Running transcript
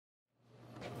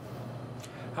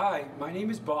Hi, my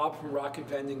name is Bob from Rocket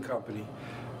Vending Company.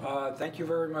 Thank you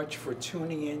very much for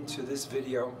tuning in to this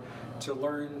video to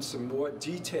learn some more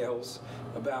details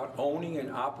about owning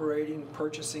and operating,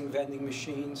 purchasing vending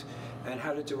machines, and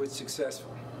how to do it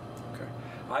successfully. Okay.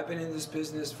 I've been in this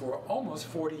business for almost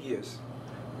 40 years.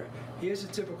 Okay. Here's a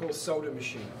typical soda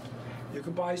machine. You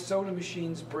can buy soda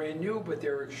machines brand new, but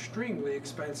they're extremely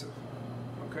expensive.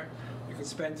 Okay. You can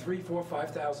spend $3,000,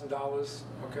 $4,000, $5,000,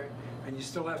 okay, and you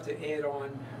still have to add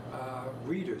on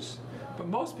readers. But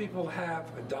most people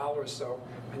have $1 or so,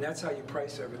 and that's how you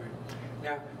price everything.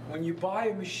 Now, when you buy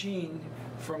a machine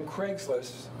from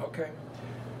Craigslist, okay,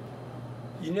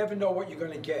 you never know what you're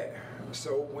going to get.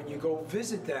 So when you go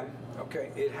visit them,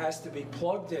 okay, it has to be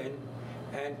plugged in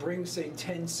and bring, say,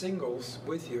 10 singles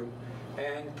with you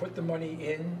and put the money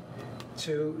in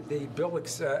to the bill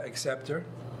acceptor.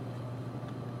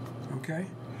 Okay,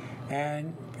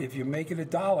 and if you make it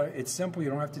 $1, it's simple. You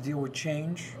don't have to deal with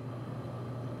change.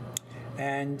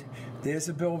 And there's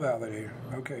a bill validator.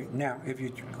 Okay, now if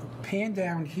you pan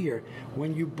down here,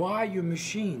 when you buy your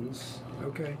machines,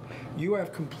 okay, you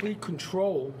have complete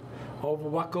control over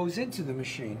what goes into the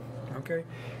machine. Okay,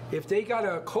 if they got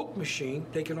a Coke machine,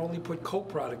 they can only put Coke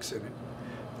products in it,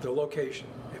 the location.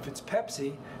 If it's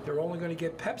Pepsi, they're only going to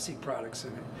get Pepsi products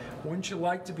in it. Wouldn't you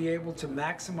like to be able to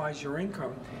maximize your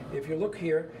income? If you look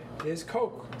here, there's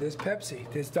Coke, there's Pepsi,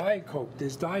 there's Diet Coke,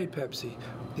 there's Diet Pepsi,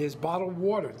 there's bottled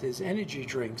water, there's energy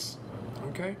drinks.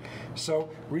 Okay?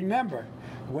 So remember,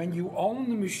 when you own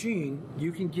the machine,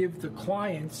 you can give the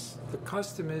clients, the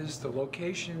customers, the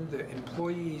location, the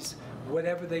employees,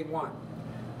 whatever they want.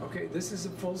 Okay? This is a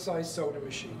full-size soda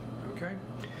machine. Okay?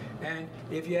 And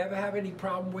if you ever have any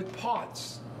problem with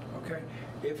parts, okay,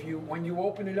 when you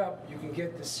open it up, you can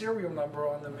get the serial number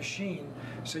on the machine,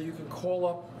 so you can call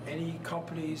up any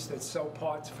companies that sell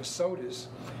parts for sodas.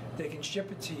 They can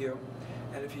ship it to you,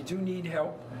 and if you do need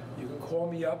help, you can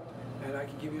call me up, and I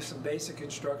can give you some basic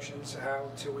instructions how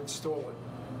to install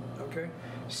it. Okay,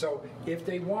 so if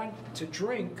they want to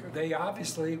drink, they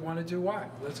obviously want to do what?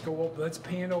 Let's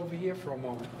pan over here for a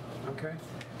moment. Okay.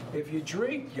 If you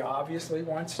drink, you obviously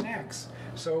want snacks.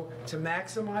 So to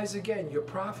maximize, again, your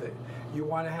profit, you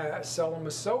want to sell them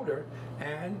a soda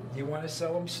and you want to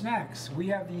sell them snacks. We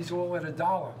have these all at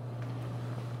 $1.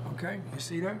 Okay, you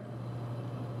see that?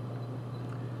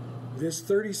 There's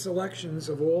 30 selections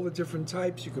of all the different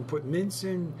types. You can put mints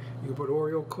in, you can put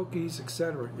Oreo cookies,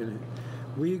 etc. in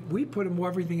it. We put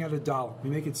everything at $1. We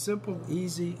make it simple,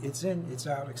 easy, it's in, it's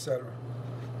out, etc.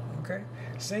 Okay?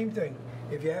 Same thing.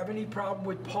 If you have any problem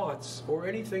with parts or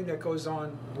anything that goes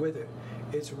on with it,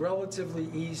 it's relatively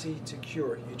easy to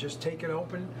cure. You just take it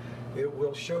open. It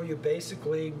will show you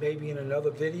basically, maybe in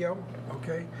another video,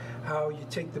 okay, how you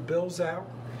take the bills out,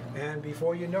 and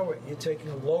before you know it, you're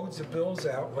taking loads of bills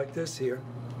out like this here,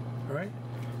 all right,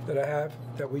 that I have,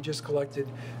 that we just collected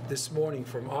this morning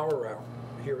from our route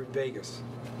here in Vegas.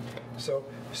 So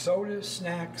soda,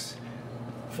 snacks,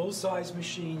 full-size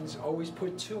machines, always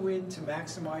put 2 in to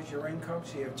maximize your income,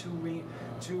 so you have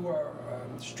two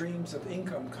streams of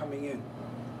income coming in.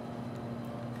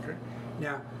 Okay.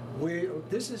 Now,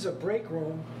 this is a break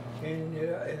room in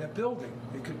a building.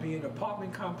 It could be an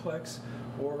apartment complex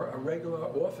or a regular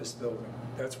office building.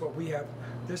 That's what we have.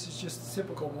 This is just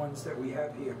typical ones that we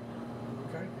have here.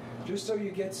 Okay, just so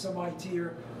you get some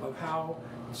idea of how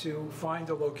to find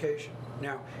a location.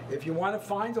 Now, if you want to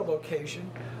find a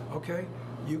location, okay,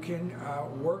 you can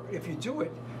work, if you do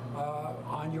it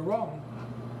on your own,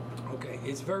 okay,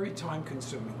 it's very time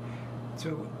consuming.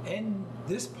 To end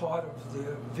this part of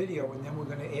the video, and then we're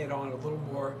going to add on a little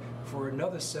more for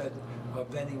another set of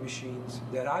vending machines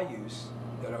that I use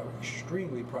that are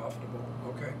extremely profitable,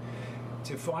 okay?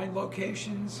 To find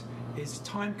locations is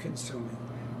time consuming.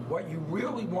 What you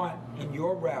really want in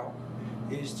your route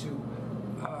is to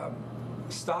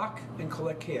stock and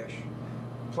collect cash.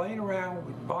 Playing around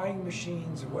with buying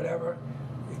machines or whatever,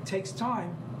 it takes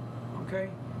time, okay?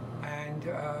 And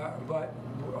but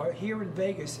here in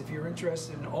Vegas, if you're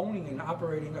interested in owning and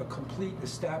operating a complete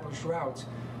established route,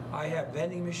 I have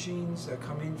vending machines that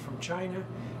come in from China.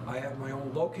 I have my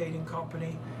own locating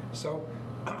company. So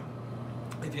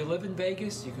if you live in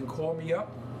Vegas, you can call me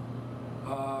up.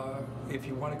 If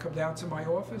you want to come down to my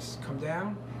office, come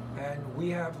down, and we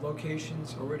have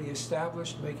locations already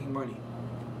established making money.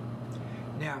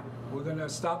 Now, we're going to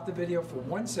stop the video for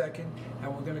 1 second,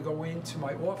 and we're going to go into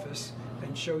my office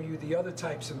and show you the other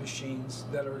types of machines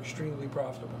that are extremely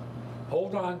profitable.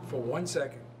 Hold on for 1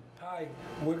 second. Hi,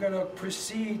 we're going to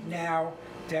proceed now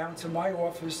down to my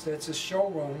office that's a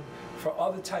showroom for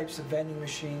other types of vending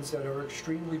machines that are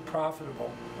extremely profitable,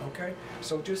 okay?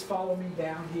 So just follow me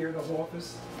down here to the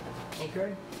office.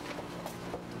 Okay?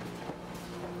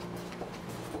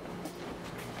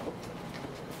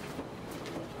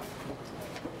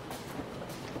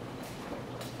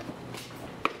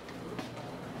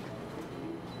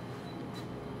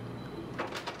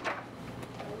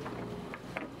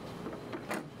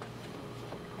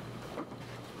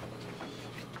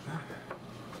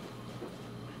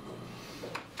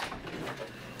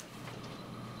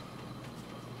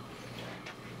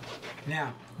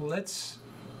 Now, let's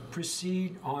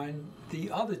proceed on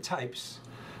the other types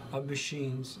of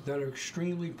machines that are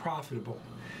extremely profitable.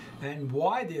 And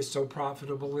why they're so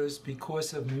profitable is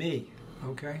because of me,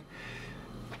 okay?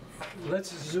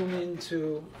 Let's zoom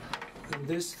into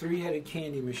this three-headed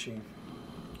candy machine,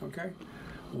 okay?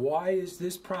 Why is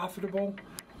this profitable?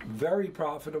 Very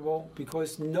profitable,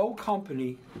 because no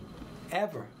company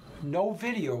ever, no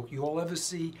video you'll ever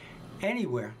see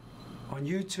anywhere on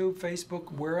YouTube,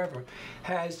 Facebook, wherever,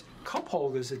 has cup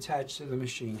holders attached to the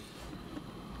machine.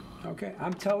 Okay,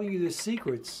 I'm telling you the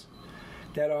secrets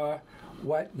that are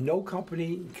what no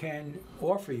company can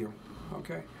offer you.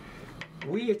 Okay,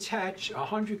 we attach a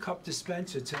 100-cup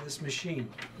dispenser to this machine.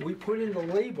 We put in the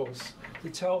labels to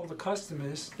tell the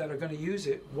customers that are going to use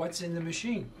it what's in the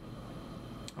machine.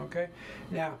 Okay,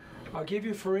 now I'll give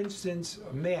you, for instance,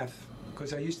 math,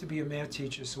 because I used to be a math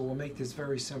teacher, so we'll make this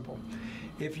very simple.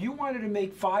 If you wanted to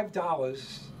make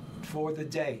 $5 for the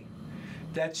day,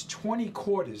 that's 20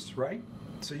 quarters, right?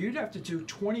 So you'd have to do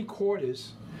 20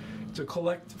 quarters to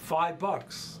collect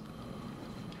 $5.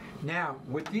 Now,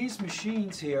 with these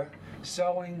machines here,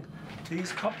 selling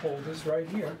these cup holders right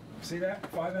here, see that?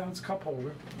 5-ounce cup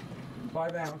holder,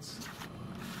 5 ounce.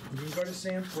 You can go to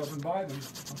Sam's Club and buy them.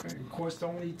 Okay, it costs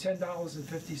only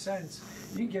 $10.50.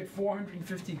 You can get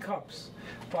 450 cups.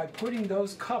 By putting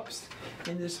those cups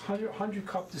in this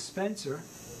 100-cup dispenser,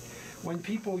 when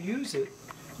people use it,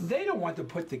 they don't want to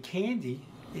put the candy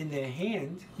in their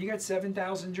hand. You got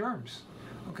 7,000 germs.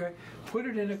 Okay, put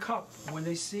it in a cup. When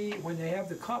they have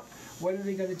the cup, what are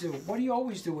they going to do? What do you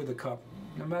always do with a cup?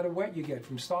 No matter what you get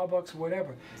from Starbucks or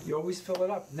whatever, you always fill it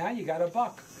up. Now you got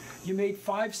 $1. You made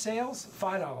 5 sales,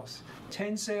 $5.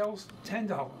 10 sales,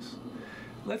 $10.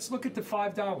 Let's look at the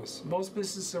 $5. Most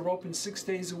businesses are open 6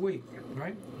 days a week,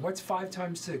 right? What's 5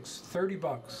 times 6?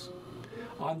 $30.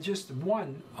 On just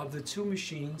one of the 2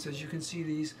 machines, as you can see,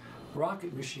 these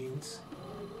rocket machines,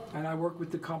 and I work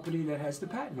with the company that has the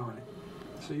patent on it.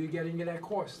 So you're getting it at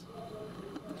cost.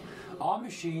 Our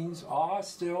machines are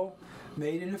still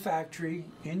made in a factory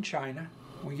in China.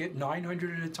 We get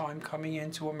 900 at a time coming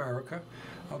into America.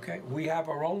 Okay, we have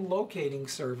our own locating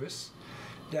service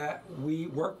that we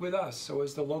work with us. So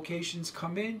as the locations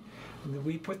come in,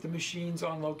 we put the machines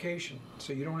on location.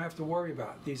 So you don't have to worry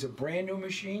about it. These are brand new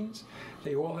machines.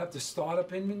 They all have the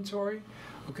startup inventory.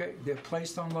 Okay, they're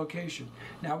placed on location.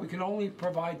 Now we can only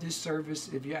provide this service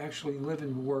if you actually live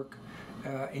and work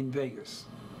in Vegas.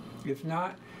 If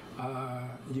not,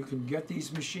 you can get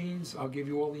these machines. I'll give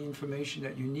you all the information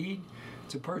that you need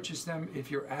to purchase them if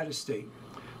you're out of state.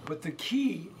 But the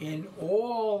key in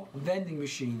all vending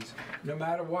machines, no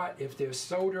matter what, if they're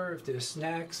soda, if they're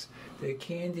snacks, they're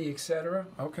candy, etc.,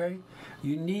 okay,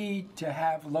 you need to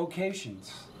have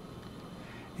locations.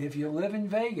 If you live in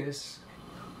Vegas,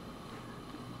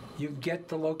 you get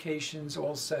the locations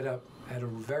all set up at a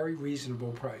very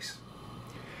reasonable price.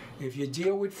 If you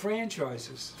deal with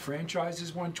franchises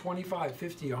want $25,000,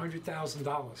 $50,000,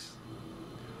 $100,000.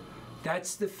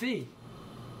 That's the fee.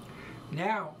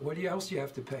 Now, what else you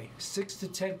have to pay? 6 to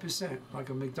 10%, like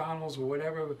a McDonald's or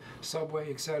whatever,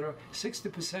 Subway, etc. 6 to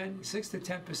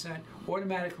 10%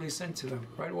 automatically sent to them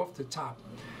right off the top.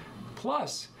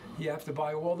 Plus, you have to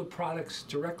buy all the products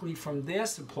directly from their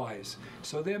suppliers.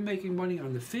 So they're making money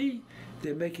on the fee,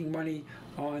 they're making money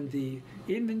on the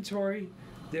inventory,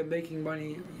 they're making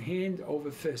money hand over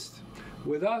fist.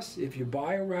 With us, if you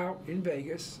buy a route in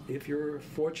Vegas, if you're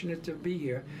fortunate to be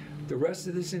here, the rest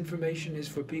of this information is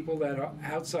for people that are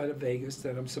outside of Vegas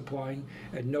that I'm supplying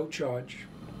at no charge.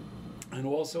 And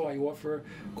also I offer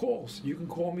calls. You can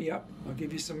call me up. I'll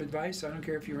give you some advice. I don't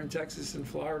care if you're in Texas and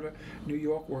Florida, New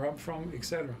York, where I'm from,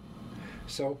 etc.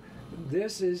 So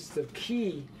this is the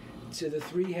key to the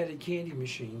three-headed candy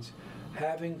machines,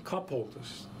 having cup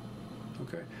holders.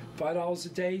 Okay, $5 a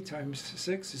day times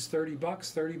 6 is $30.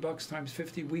 $30 times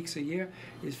 50 weeks a year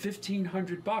is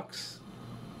 $1,500.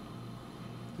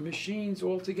 The machines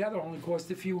altogether only cost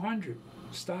a few hundred,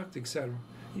 stocked, etc.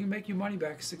 You can make your money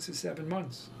back 6 or 7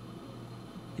 months,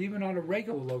 even on a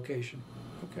regular location.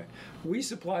 Okay, we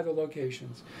supply the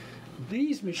locations.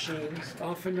 These machines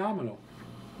are phenomenal.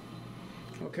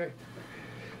 Okay,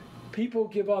 People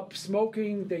give up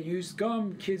smoking, they use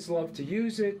gum, kids love to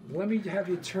use it. Let me have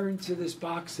you turn to this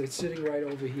box that's sitting right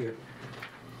over here.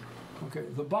 Okay,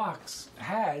 the box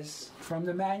has, from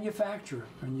the manufacturer,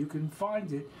 and you can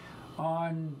find it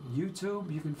on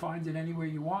YouTube, you can find it anywhere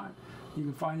you want. You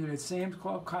can find it at Sam's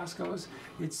Club, Costco's.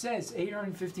 It says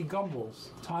 850 gumballs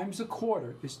times a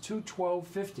quarter is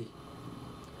 $212.50.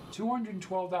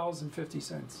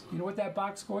 $212.50. You know what that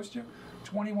box cost you?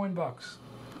 21 bucks.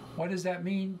 What does that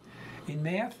mean in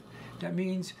math? That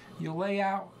means you lay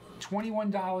out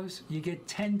 $21, you get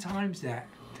 10 times that.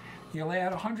 You lay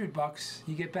out $100,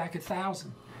 you get back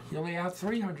 1,000. You lay out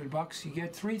 $300, you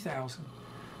get 3,000.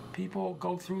 People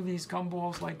go through these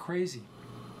gumballs like crazy.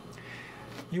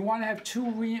 You want to have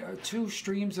two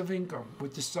streams of income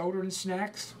with the soda and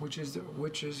snacks, which is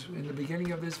in the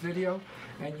beginning of this video,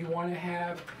 and you want to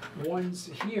have ones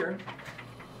here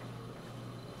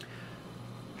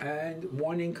and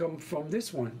one income from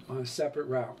this one on a separate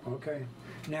route. Okay.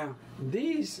 Now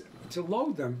these, to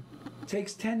load them,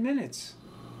 takes 10 minutes.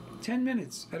 10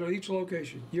 minutes at each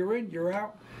location. You're in, you're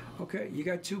out. Okay, you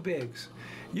got 2 bags.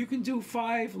 You can do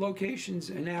 5 locations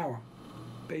an hour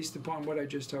based upon what I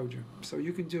just told you. So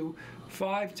you can do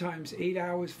 5 times 8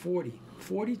 hours, 40.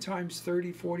 40 times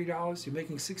 30, $40. You're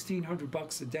making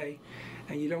 $1,600 a day,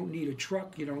 and you don't need a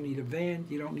truck, you don't need a van,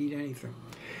 you don't need anything.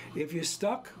 If you're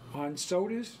stuck on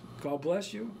sodas, God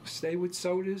bless you, stay with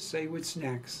sodas, stay with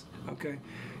snacks. Okay,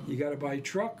 you got to buy a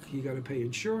truck, you got to pay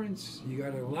insurance, you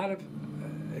got a lot of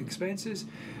expenses.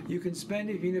 You can spend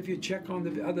it, even if you check on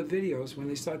the other videos, when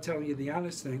they start telling you the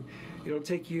honest thing, it'll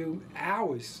take you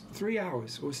hours, 3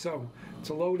 hours or so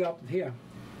to load up here.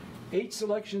 8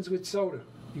 selections with soda.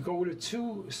 You go to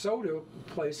 2 soda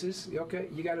places, okay,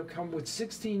 you got to come with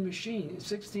 16 machines,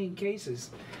 16 cases.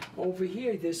 Over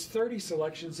here, there's 30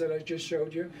 selections that I just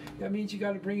showed you. That means you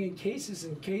got to bring in cases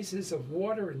and cases of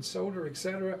water and soda,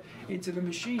 etc., into the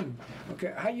machine.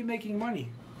 Okay, how are you making money?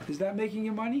 Is that making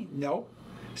you money? No.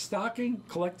 Stocking,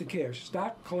 collect the cash.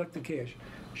 Stock, collect the cash.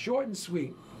 Short and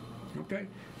sweet. Okay,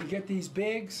 you get these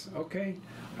bags, okay,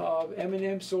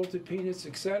 M&M, salted peanuts,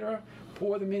 etc.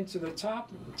 Pour them into the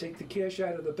top. Take the cash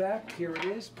out of the back. Here it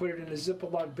is. Put it in a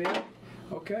Ziploc bag.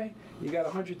 Okay, you got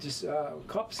 100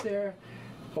 cups there.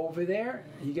 Over there,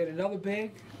 you get another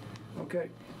bag. Okay,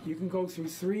 you can go through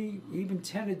 3, even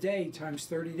 10 a day times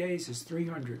 30 days is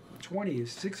 300. 20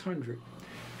 is 600.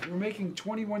 You're making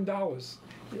 $21.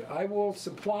 I will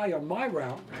supply on my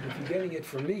route, if you're getting it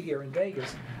from me here in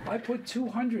Vegas, I put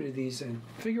 200 of these in.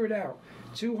 Figure it out.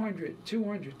 200,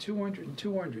 200, 200, and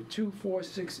 200. 2, 4,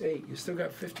 6, 8. You still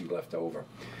got 50 left over.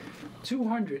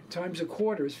 200 times a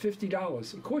quarter is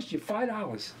 $50. It costs you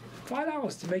 $5.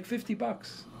 $5 to make 50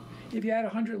 bucks. If you had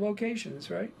 100 locations,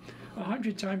 right?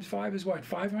 100 times 5 is what?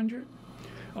 500?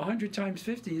 100 times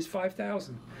 50 is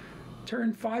 5,000.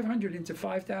 Turn 500 into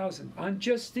 5,000 on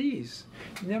just these.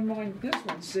 Never mind this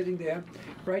one sitting there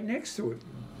right next to it.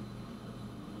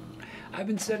 I've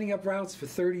been setting up routes for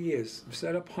 30 years. I've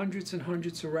set up hundreds and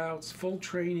hundreds of routes, full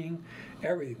training,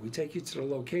 everything. We take you to the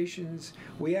locations.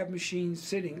 We have machines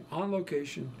sitting on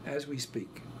location as we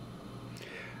speak.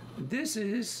 This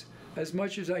is as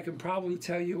much as I can probably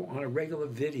tell you on a regular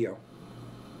video.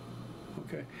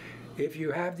 Okay. If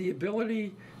you have the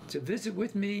ability to visit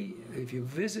with me, if you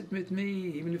visit with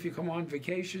me, even if you come on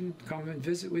vacation, come and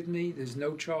visit with me, there's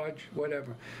no charge,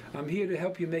 whatever. I'm here to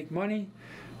help you make money,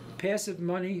 passive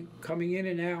money, coming in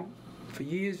and out for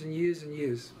years and years and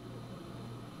years.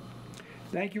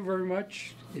 Thank you very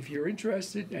much. If you're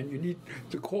interested and you need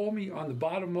to call me, on the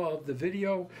bottom of the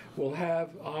video, we'll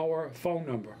have our phone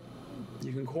number.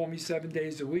 You can call me 7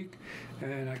 days a week,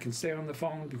 and I can stay on the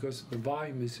phone because the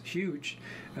volume is huge,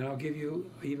 and I'll give you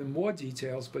even more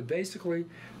details. But basically,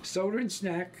 soda and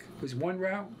snack was one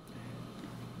route.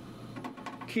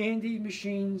 Candy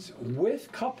machines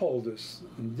with cup holders.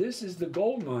 And this is the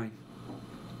gold mine.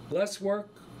 Less work,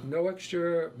 no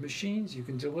extra machines. You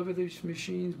can deliver these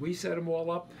machines. We set them all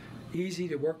up. Easy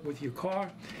to work with your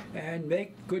car and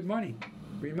make good money.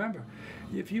 Remember,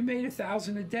 if you made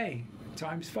 $1,000 a day,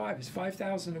 times 5 is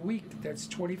 $5,000 a week. That's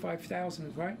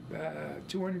 $25,000, right?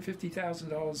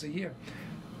 $250,000 a year.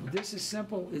 This is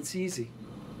simple. It's easy.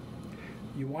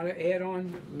 You want to add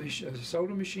on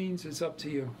soda machines? It's up to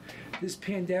you. This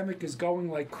pandemic is going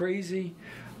like crazy.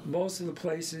 Most of the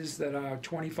places that are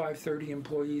 25, 30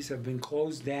 employees have been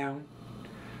closed down.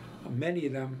 Many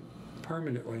of them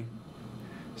permanently.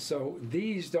 So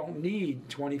these don't need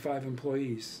 25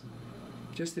 employees.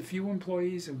 Just a few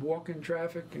employees and walk-in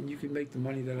traffic, and you can make the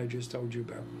money that I just told you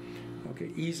about.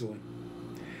 Okay, easily.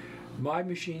 My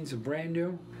machines are brand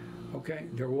new. Okay,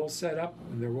 they're all set up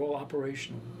and they're all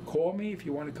operational. Call me if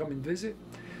you want to come and visit.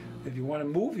 If you want to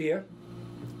move here,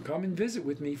 come and visit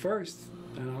with me first,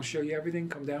 and I'll show you everything.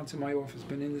 Come down to my office.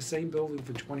 Been in the same building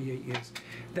for 28 years.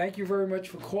 Thank you very much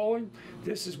for calling.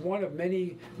 This is one of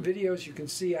many videos you can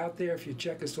see out there if you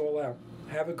check us all out.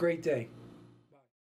 Have a great day.